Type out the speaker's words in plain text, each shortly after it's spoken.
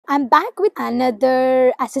I'm back with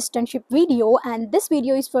another assistantship video, and this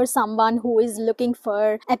video is for someone who is looking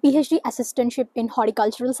for a PhD assistantship in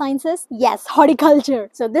horticultural sciences. Yes, horticulture.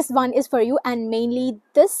 So this one is for you, and mainly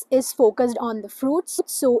this is focused on the fruits.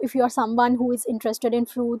 So if you are someone who is interested in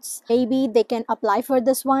fruits, maybe they can apply for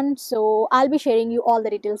this one. So I'll be sharing you all the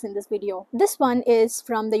details in this video. This one is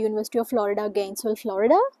from the University of Florida, Gainesville,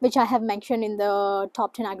 Florida, which I have mentioned in the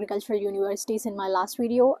top 10 agricultural universities in my last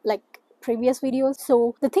video, like previous videos.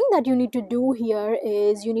 So the thing that you need to do here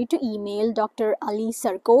is you need to email Dr. Ali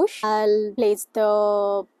Sarkosh. I'll place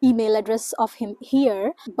the email address of him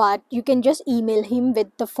here, but you can just email him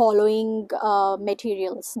with the following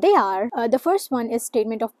materials. They are the first one is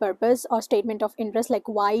statement of purpose or statement of interest, like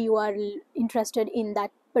why you are interested in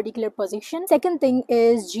that particular position. Second thing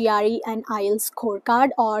is GRE and IELTS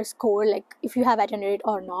scorecard or score, like if you have attended it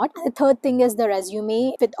or not. And the third thing is the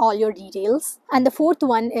resume with all your details. And the fourth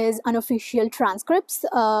one is unofficial transcripts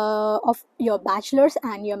of your bachelor's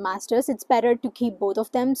and your master's. It's better to keep both of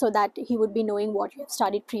them so that he would be knowing what you have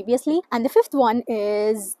studied previously. And the fifth one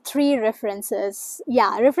is 3 references.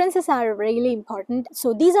 Yeah, references are really important.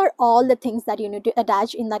 So these are all the things that you need to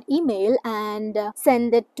attach in that email and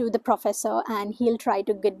send it to the professor, and he'll try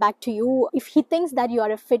to get back to you if he thinks that you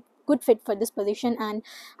are a good fit for this position, and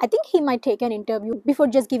I think he might take an interview before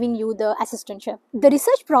just giving you the assistantship. The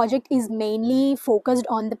research project is mainly focused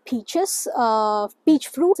on the peaches, peach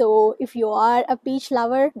fruit. So if you are a peach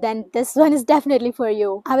lover, then this one is definitely for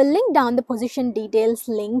you. I will link down the position details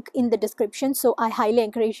link in the description, so I highly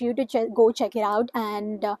encourage you to go check it out,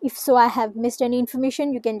 and if so I have missed any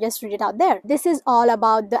information, you can just read it out there. This is all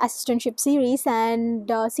about the assistantship series, and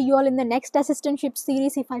see you all in the next assistantship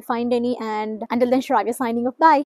series if I find any, and until then, Shravya signing off. Bye.